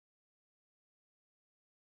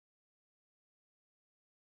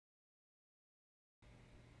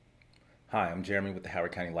Hi, I'm Jeremy with the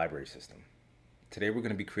Howard County Library System. Today we're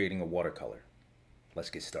going to be creating a watercolor. Let's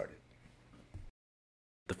get started.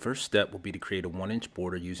 The first step will be to create a 1-inch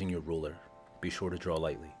border using your ruler. Be sure to draw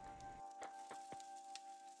lightly.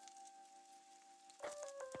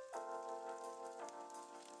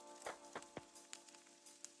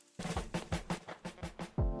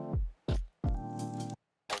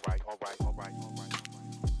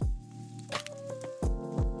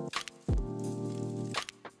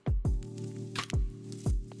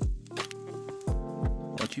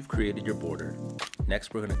 Once you've created your border,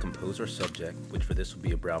 next we're going to compose our subject, which for this will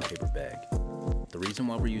be a brown paper bag. The reason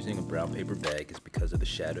why we're using a brown paper bag is because of the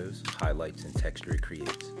shadows, highlights, and texture it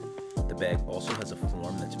creates. The bag also has a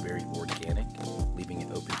form that's very organic, leaving it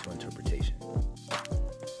open to interpretation.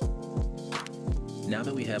 Now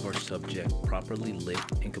that we have our subject properly lit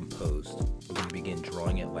and composed, we're going to begin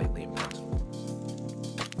drawing it lightly in pencil.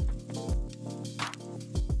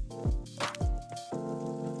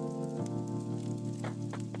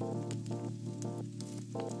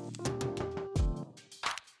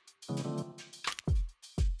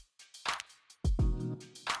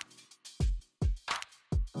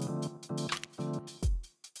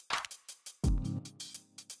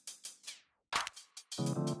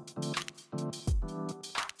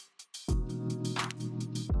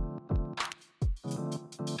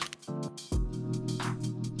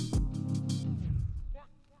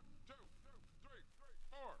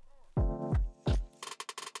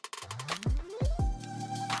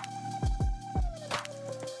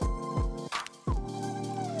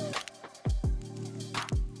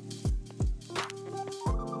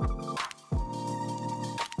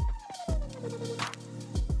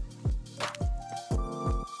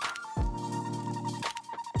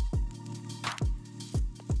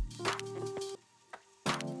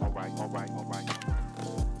 All right.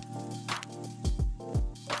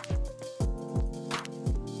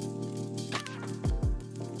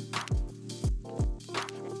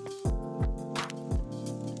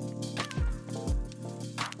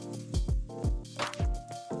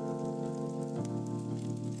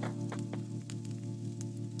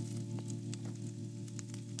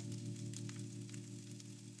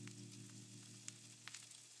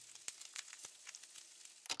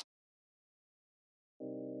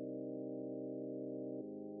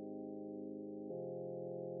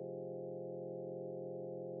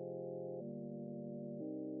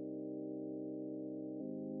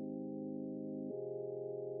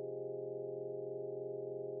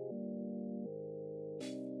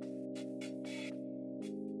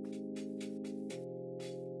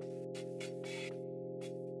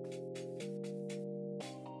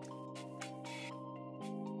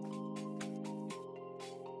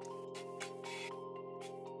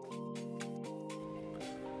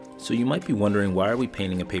 So you might be wondering, why are we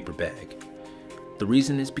painting a paper bag? The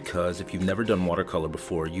reason is because if you've never done watercolor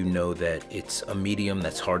before, you know that it's a medium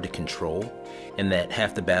that's hard to control, and that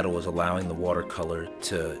half the battle is allowing the watercolor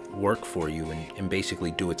to work for you and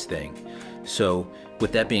basically do its thing. So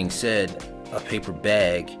with that being said, a paper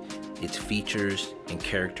bag, its features and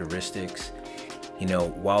characteristics,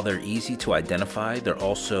 while they're easy to identify, they're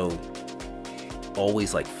also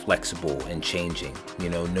always like flexible and changing.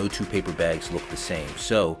 No two paper bags look the same,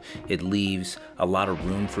 so it leaves a lot of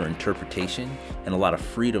room for interpretation and a lot of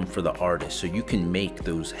freedom for the artist, so you can make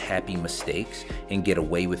those happy mistakes and get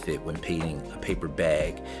away with it when painting a paper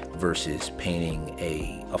bag versus painting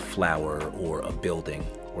a flower or a building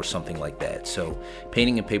or something like that. So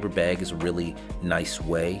painting a paper bag is a really nice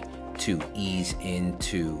way to ease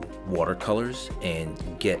into watercolors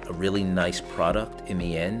and get a really nice product in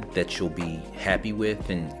the end that you'll be happy with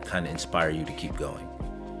and kind of inspire you to keep going.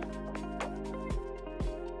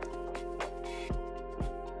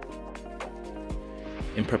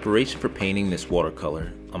 In preparation for painting this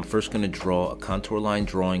watercolor, I'm first going to draw a contour line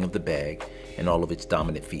drawing of the bag and all of its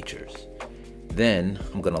dominant features. Then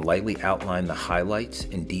I'm going to lightly outline the highlights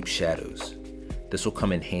and deep shadows. This will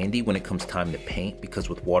come in handy when it comes time to paint, because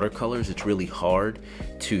with watercolors it's really hard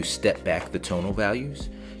to step back the tonal values.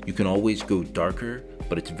 You can always go darker,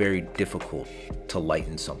 but it's very difficult to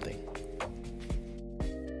lighten something.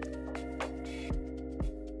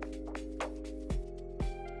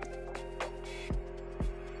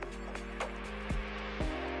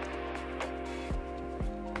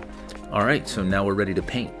 Alright, so now we're ready to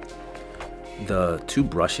paint. The two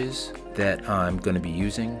brushes that I'm going to be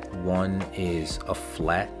using, one is a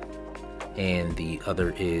flat and the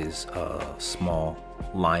other is a small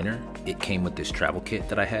liner. It came with this travel kit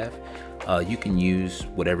that I have. You can use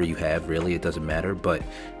whatever you have, really, it doesn't matter, but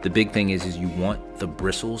the big thing is you want the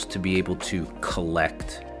bristles to be able to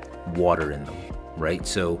collect water in them. right?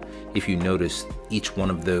 So if you notice, each one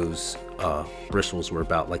of those bristles were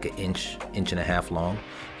about like an inch and a half long,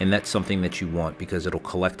 and that's something that you want because it'll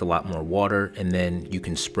collect a lot more water, and then you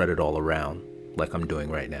can spread it all around like I'm doing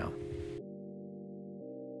right now.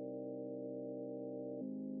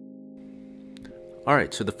 All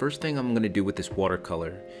right, so the first thing I'm going to do with this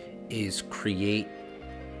watercolor is create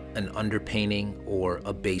an underpainting or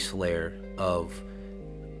a base layer of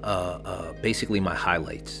basically my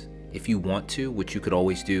highlights. If you want to, what you could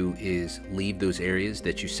always do is leave those areas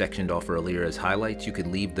that you sectioned off earlier as highlights. You could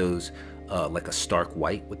leave those like a stark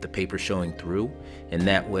white with the paper showing through, and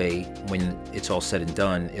that way when it's all said and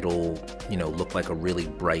done, it'll, you know, look like a really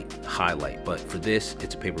bright highlight. But for this,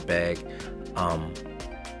 it's a paper bag.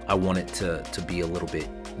 I want it to be a little bit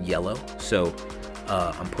yellow, so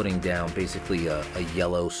I'm putting down basically a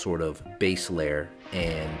yellow sort of base layer,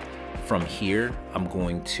 and from here I'm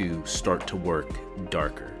going to start to work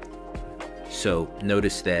darker. So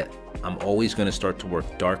notice that I'm always going to start to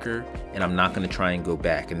work darker, and I'm not going to try and go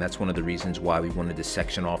back, and that's one of the reasons why we wanted to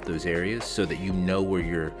section off those areas, so that you know where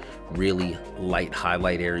your really light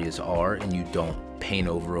highlight areas are and you don't paint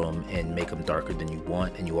over them and make them darker than you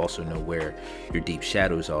want, and you also know where your deep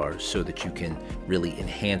shadows are so that you can really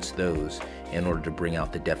enhance those in order to bring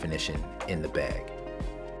out the definition in the bag.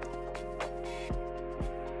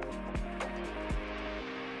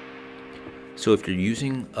 So if you're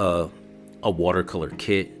using a watercolor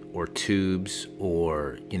kit or tubes,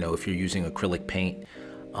 or, you know, if you're using acrylic paint,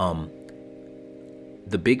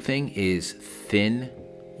 the big thing is thin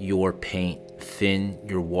your paint, thin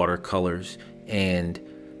your watercolors, and,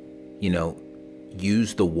 you know,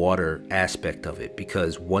 use the water aspect of it,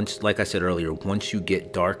 because once, like I said earlier, once you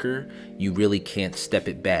get darker, you really can't step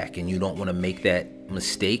it back, and you don't want to make that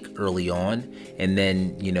mistake early on, and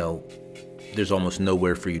then, you know, there's almost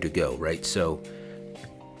nowhere for you to go, right? So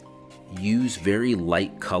use very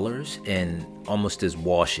light colors and almost as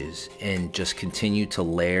washes, and just continue to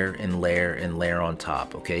layer and layer and layer on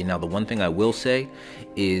top. Okay, now the one thing I will say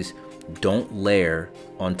is don't layer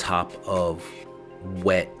on top of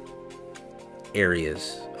wet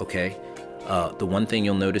areas. Okay, the one thing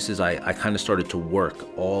you'll notice is I kind of started to work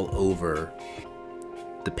all over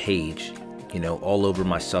the page, you know, all over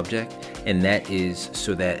my subject, and that is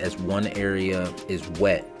so that as one area is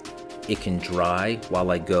wet, it can dry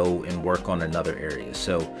while I go and work on another area.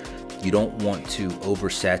 So you don't want to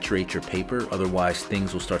oversaturate your paper, otherwise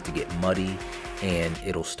things will start to get muddy, and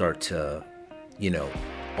it'll start to, you know,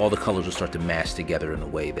 all the colors will start to mash together in a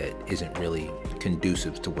way that isn't really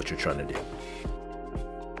conducive to what you're trying to do.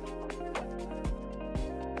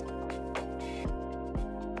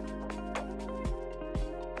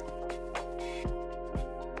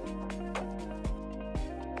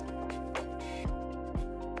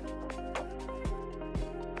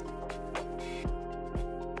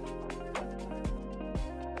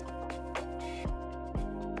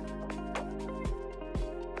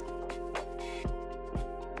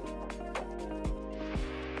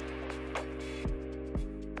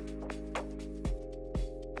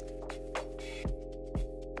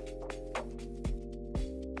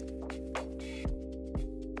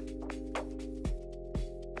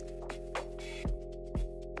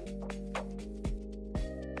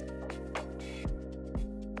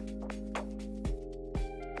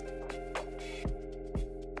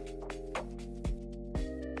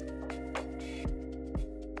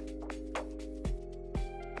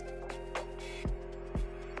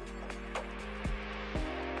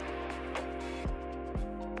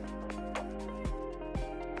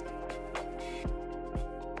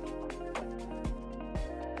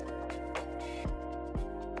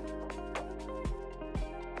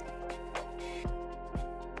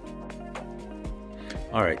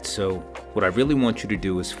 All right, so what I really want you to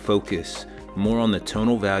do is focus more on the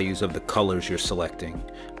tonal values of the colors you're selecting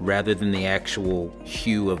rather than the actual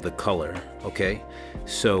hue of the color, okay?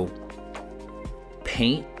 So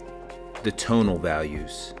paint the tonal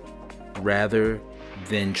values rather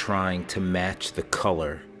than trying to match the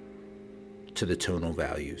color to the tonal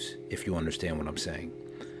values, if you understand what I'm saying.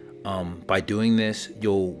 By doing this,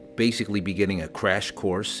 you'll basically be getting a crash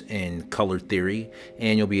course in color theory,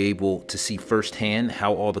 and you'll be able to see firsthand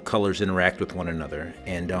how all the colors interact with one another.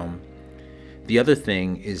 And the other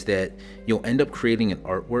thing is that you'll end up creating an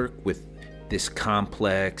artwork with this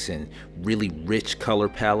complex and really rich color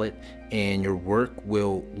palette, and your work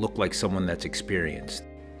will look like someone that's experienced.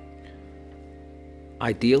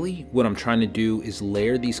 Ideally, what I'm trying to do is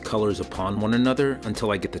layer these colors upon one another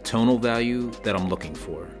until I get the tonal value that I'm looking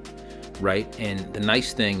for. right? And the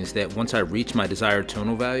nice thing is that once I reach my desired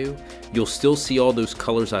tonal value, you'll still see all those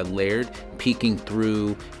colors I layered peeking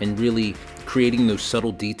through and really creating those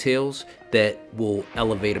subtle details that will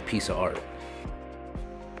elevate a piece of art.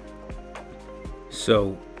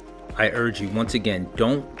 So I urge you, once again,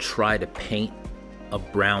 don't try to paint a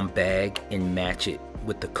brown bag and match it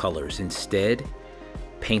with the colors. Instead,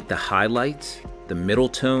 paint the highlights, the middle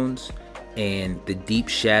tones, and the deep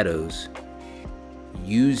shadows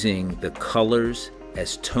using the colors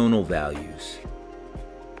as tonal values.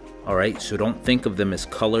 All right, so don't think of them as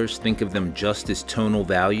colors, think of them just as tonal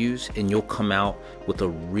values, and you'll come out with a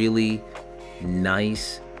really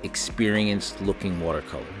nice, experienced looking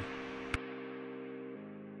watercolor.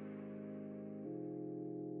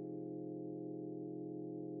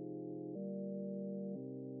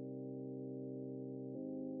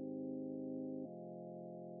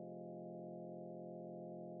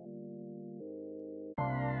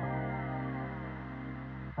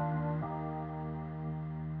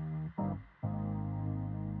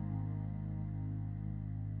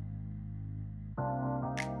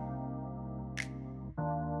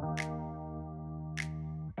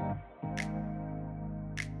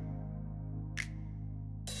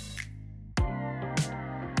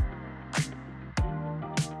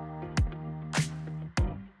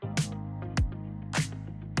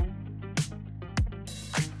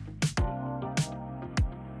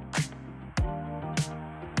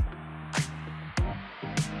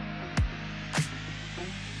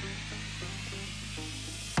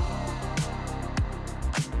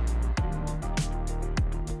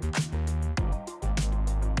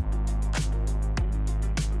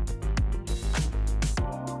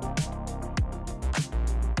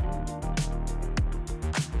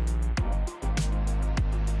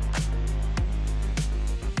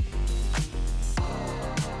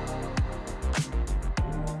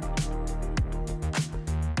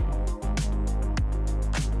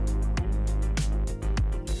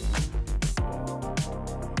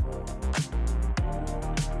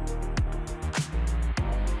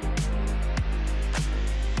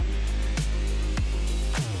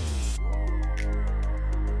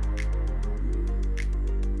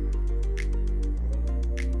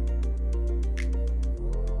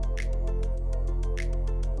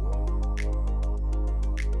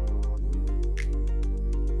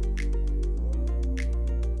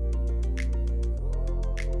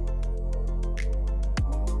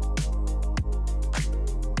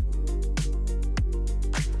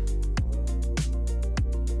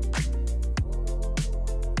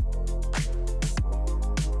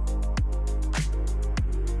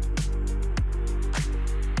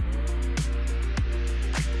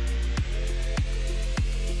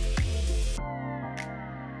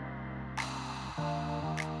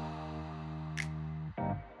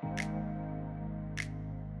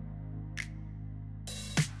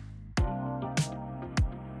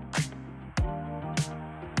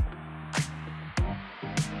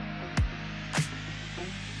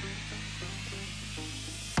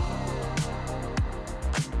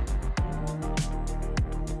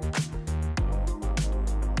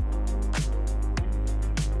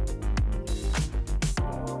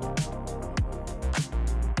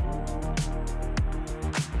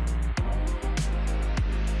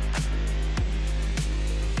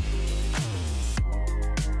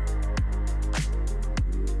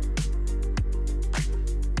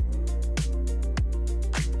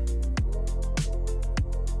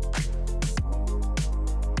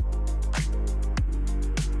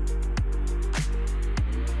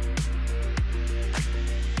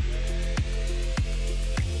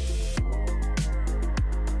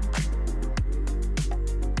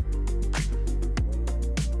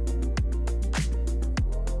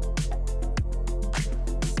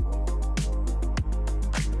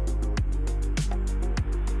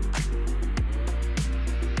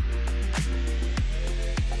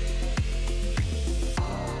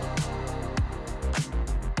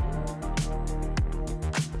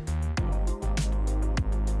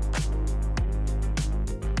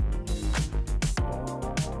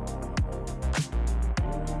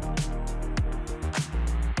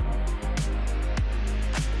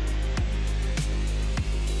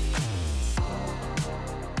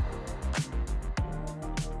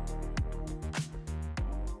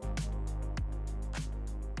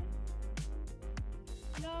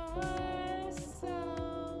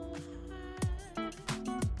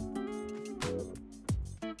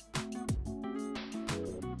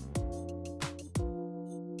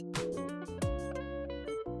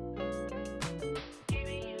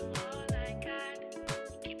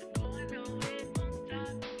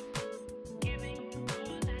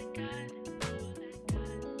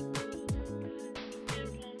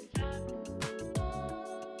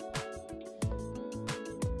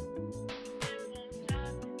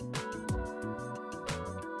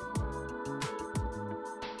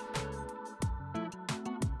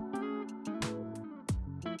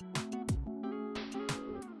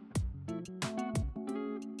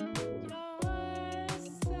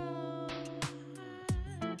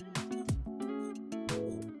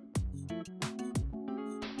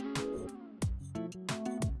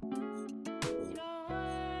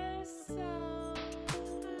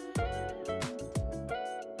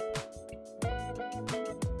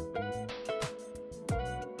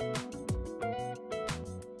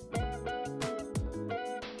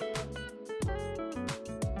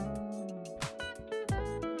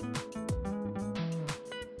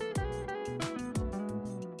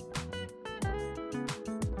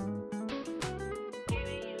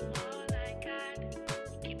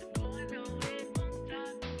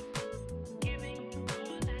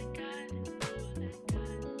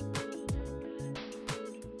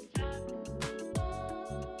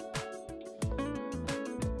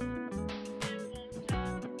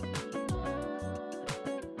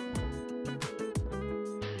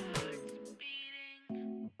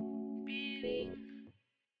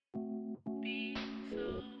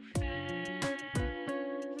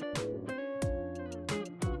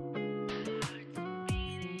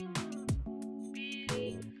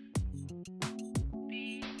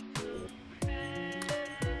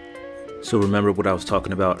 So remember what I was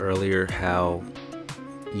talking about earlier, how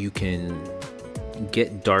you can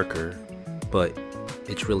get darker, but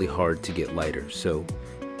it's really hard to get lighter. So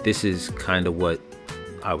this is kind of what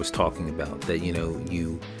I was talking about, that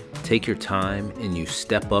you take your time and you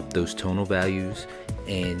step up those tonal values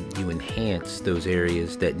and you enhance those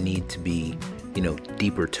areas that need to be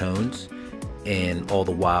deeper tones, and all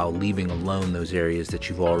the while leaving alone those areas that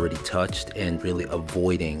you've already touched and really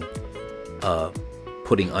avoiding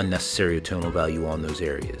putting unnecessary tonal value on those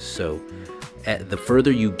areas. So the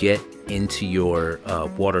further you get into your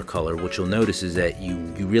watercolor, what you'll notice is that you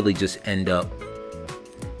really just end up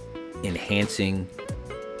enhancing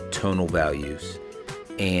tonal values,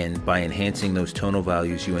 and by enhancing those tonal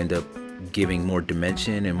values you end up giving more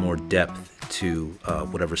dimension and more depth to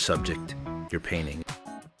whatever subject you're painting.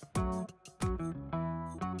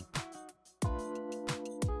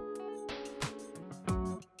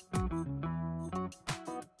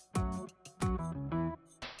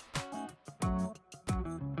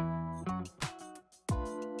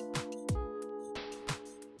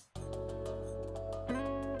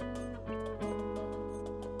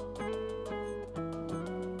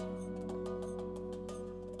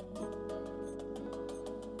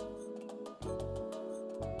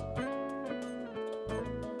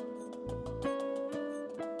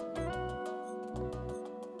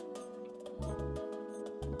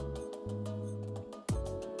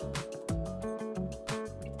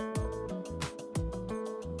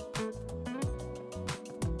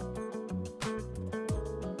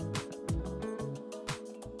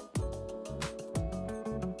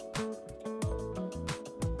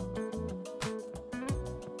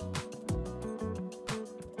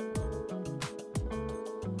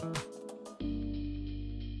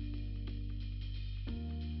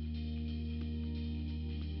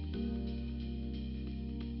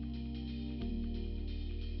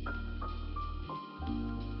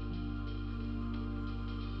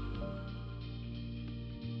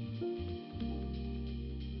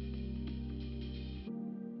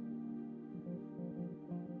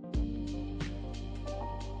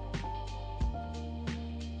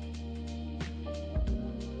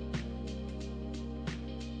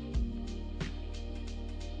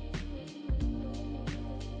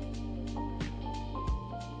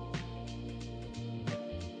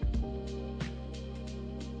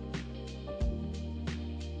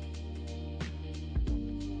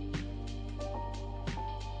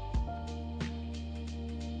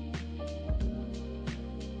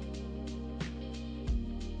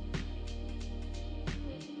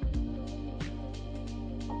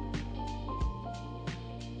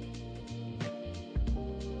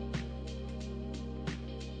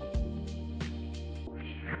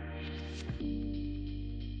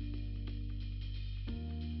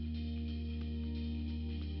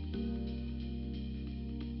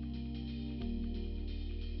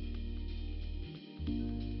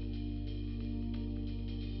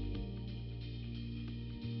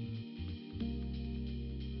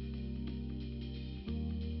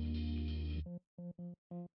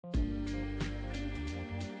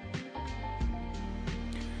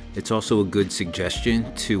 It's also a good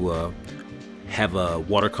suggestion to have a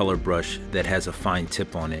watercolor brush that has a fine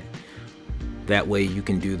tip on it. That way you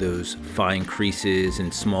can do those fine creases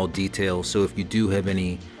and small details. So if you do have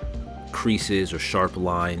any creases or sharp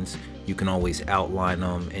lines, you can always outline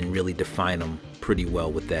them and really define them pretty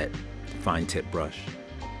well with that fine tip brush.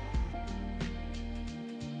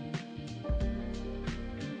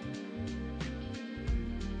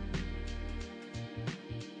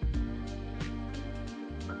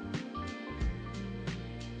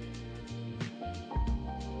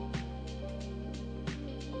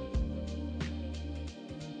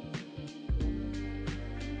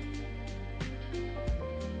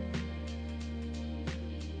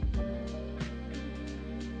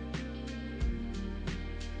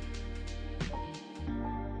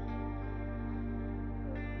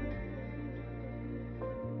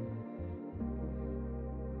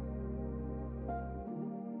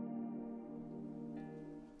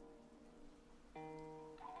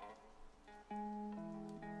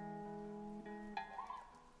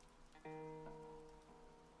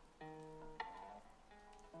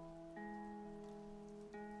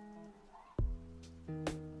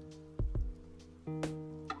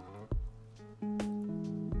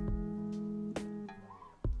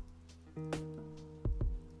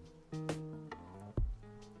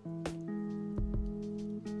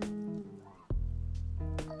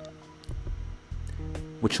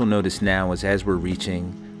 What you'll notice now is as we're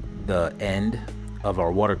reaching the end of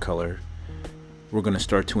our watercolor, we're going to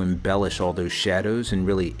start to embellish all those shadows and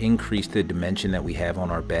really increase the dimension that we have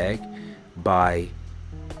on our bag. by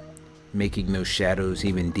making those shadows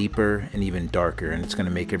even deeper and even darker, and it's going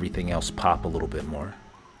to make everything else pop a little bit more.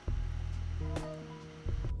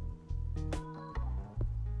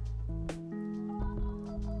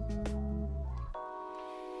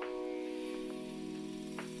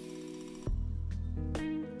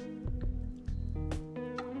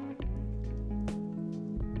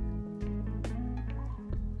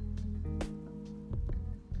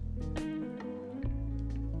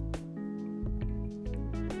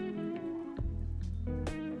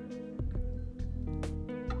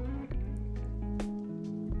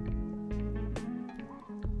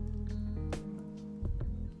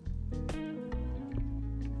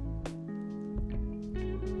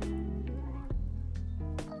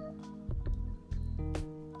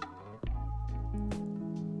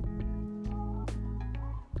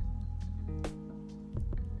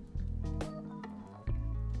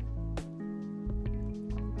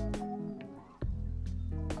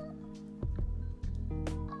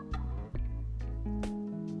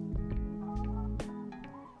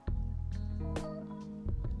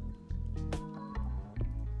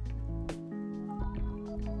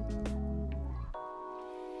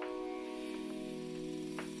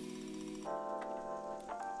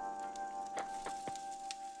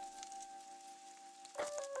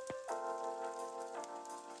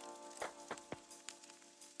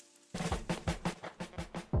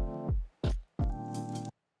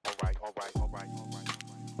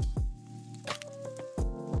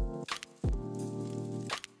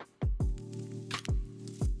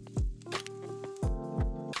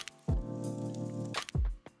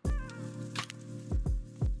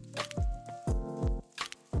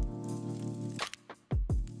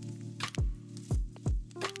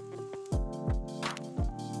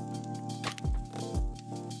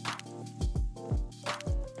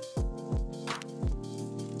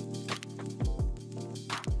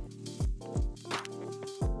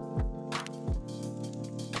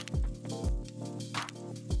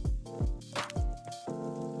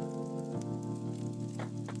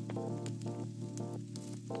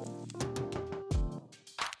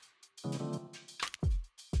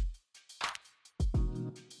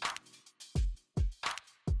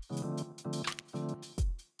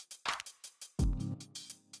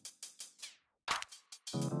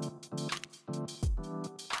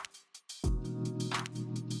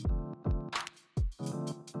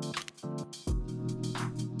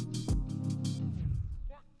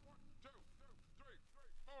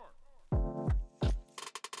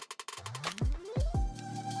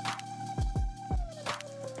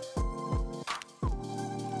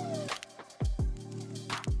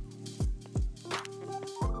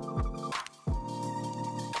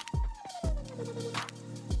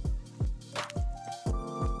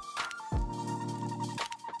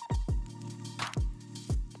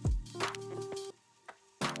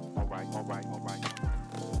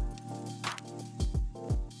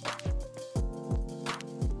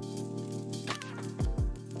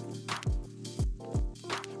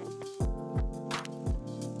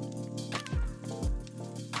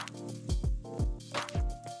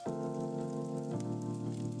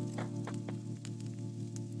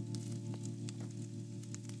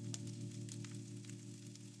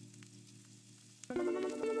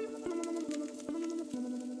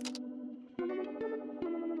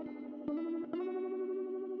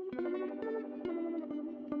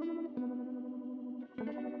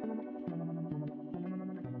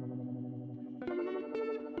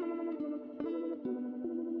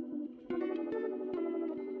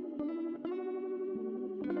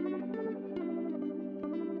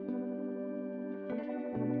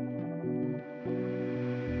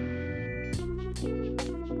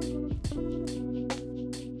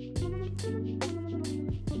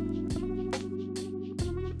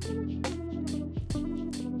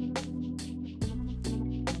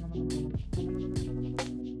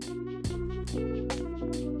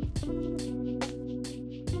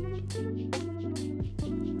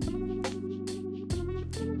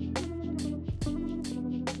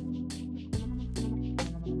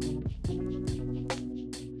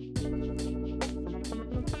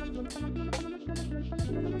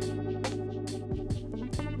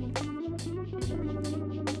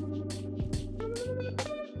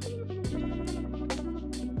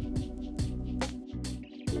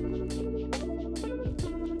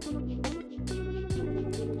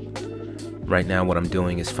 Right now what I'm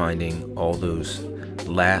doing is finding all those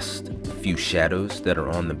last few shadows that are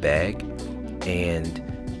on the bag and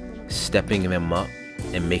stepping them up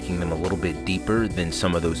and making them a little bit deeper than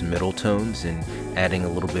some of those middle tones and adding a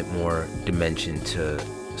little bit more dimension to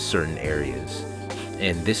certain areas.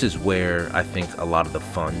 And this is where I think a lot of the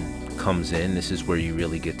fun comes in. This is where you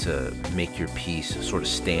really get to make your piece sort of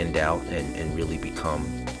stand out and really become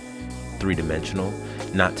three-dimensional.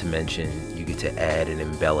 Not to mention, you get to add and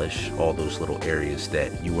embellish all those little areas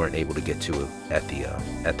that you weren't able to get to at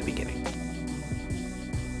the beginning.